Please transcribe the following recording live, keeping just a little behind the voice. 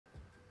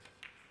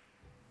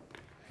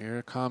Here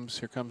it comes.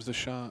 Here comes the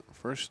shot.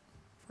 First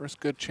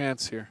good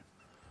chance here.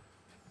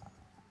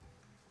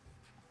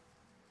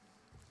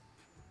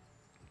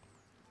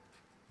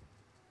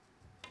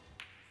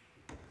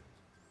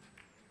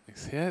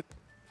 Nice hit.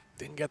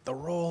 Didn't get the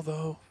roll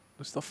though.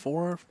 Was the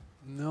 4?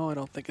 No, I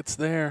don't think it's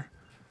there.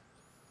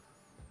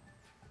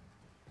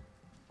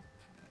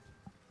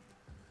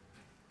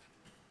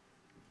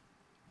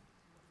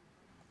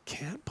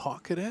 Can't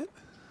pocket it,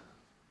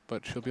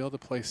 but she'll be able to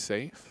play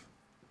safe.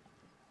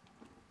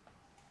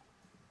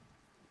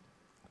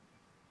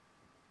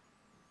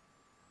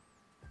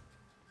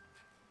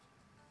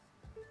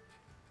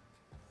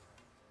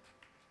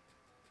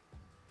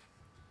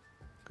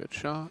 Good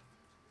shot.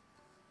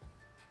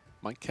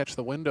 Might catch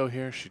the window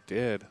here. She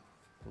did.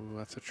 Ooh,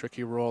 that's a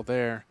tricky roll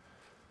there.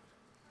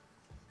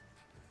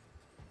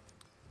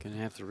 Gonna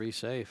have to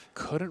resave.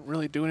 Couldn't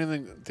really do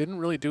anything. Didn't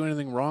really do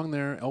anything wrong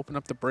there. Opened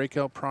up the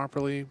breakout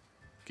properly.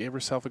 Gave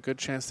herself a good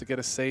chance to get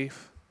a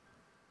safe.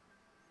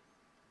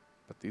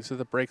 But these are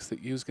the breaks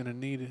that Yu's gonna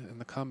need in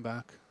the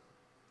comeback.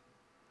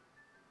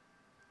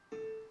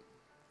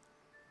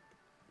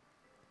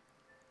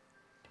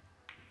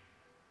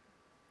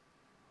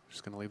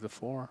 Just gonna leave the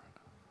 4.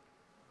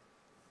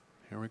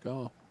 Here we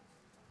go.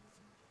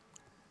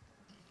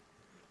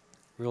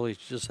 Really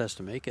just has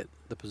to make it.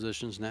 The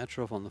position's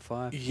natural on the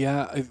 5.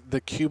 Yeah, the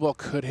cue ball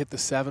could hit the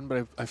 7,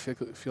 but I feel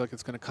like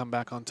it's going to come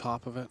back on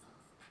top of it.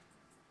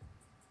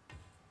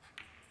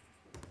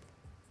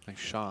 Nice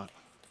shot.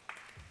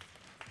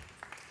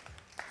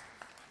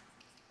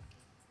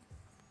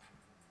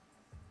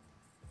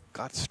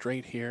 Got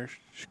straight here.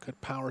 She could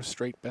power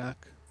straight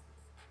back.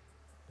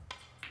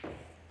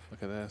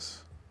 Look at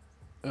this.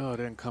 Oh, it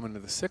didn't come into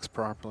the 6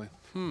 properly.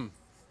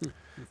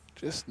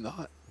 Just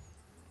not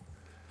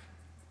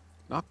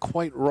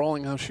quite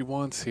rolling how she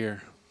wants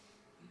here.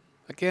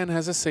 Again,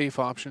 has a safe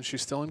option.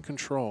 She's still in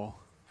control.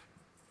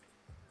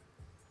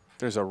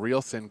 There's a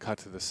real thin cut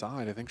to the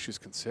side. I think she's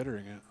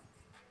considering it.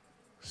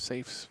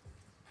 Safes.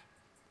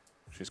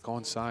 She's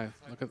going side.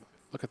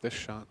 Look at this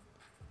shot.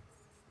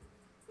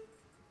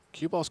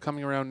 Cue ball's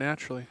coming around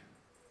naturally.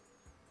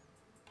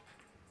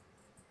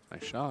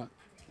 Nice shot.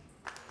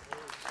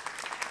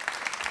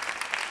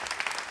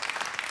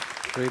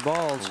 3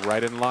 balls.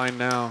 Right in line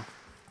now.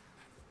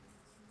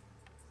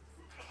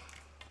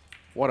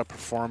 What a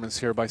performance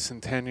here by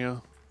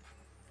Centeno.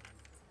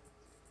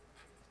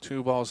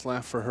 2 balls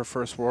left for her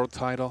first world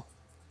title.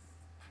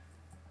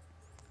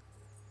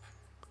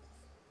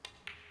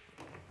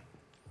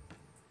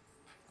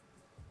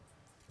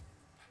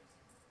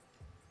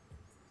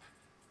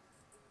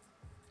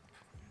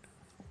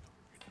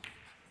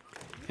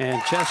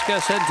 And Chezka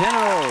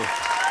Centeno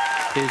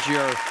is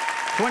your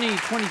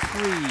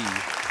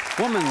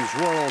 2023 Women's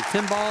World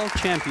Timbal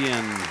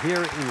Champion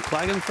here in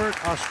Klagenfurt,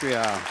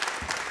 Austria.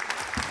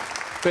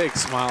 Big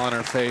smile on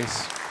her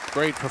face.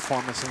 Great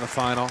performance in the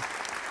final.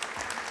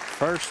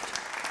 First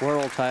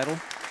world title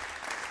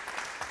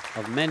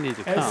of many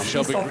to come.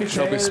 She'll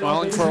be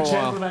smiling for a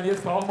while.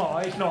 Jetzt brauchen wir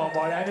euch noch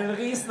mal einen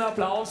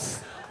Riesenapplaus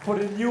for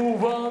the new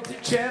world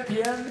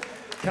champion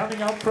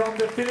coming up from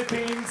the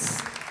Philippines,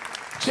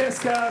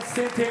 Chezka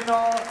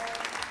Centeno,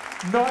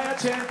 neuer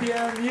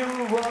Champion,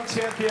 new world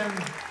champion.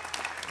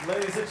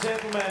 Ladies and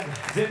gentlemen,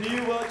 the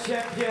new world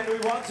champion. We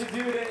want to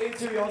do the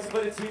interview also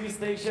for the TV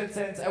stations,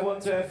 and I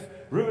want to have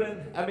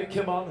Ruben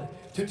Amikimon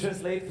to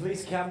translate.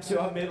 Please come to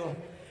our middle.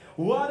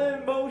 What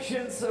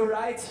emotions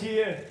right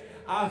here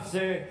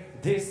after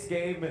this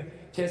game.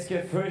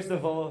 Chezka, first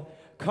of all,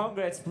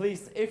 congrats.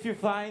 Please, if you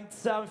find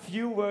some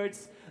few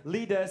words,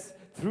 lead us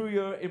through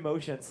your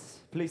emotions.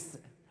 Please,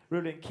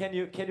 Ruben, can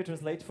you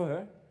translate for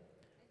her?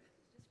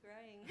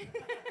 Just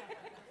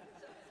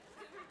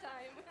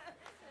crying.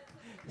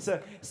 So,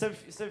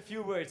 some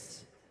few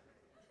words.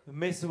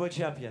 Miss World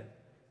Champion.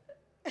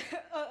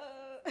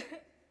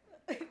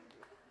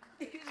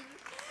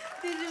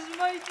 This is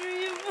my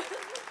dream. This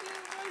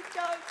is my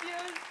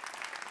champion.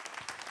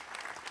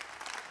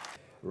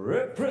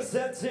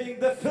 Representing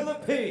the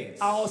Philippines.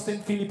 Aus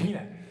den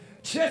Philippinen,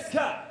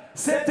 Chezka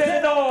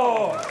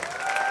Centeno.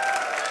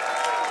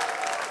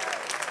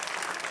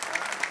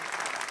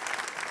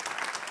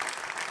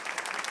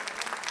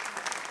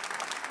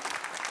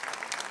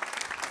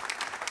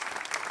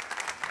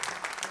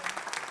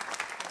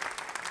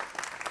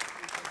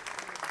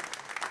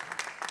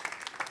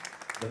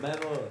 The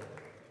medal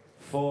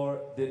for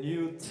the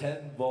new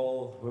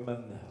 10-ball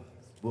women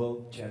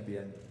world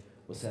champion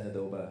was handed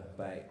over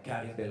by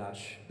Karin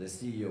Belach, the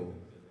CEO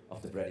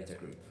of the Predator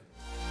Group.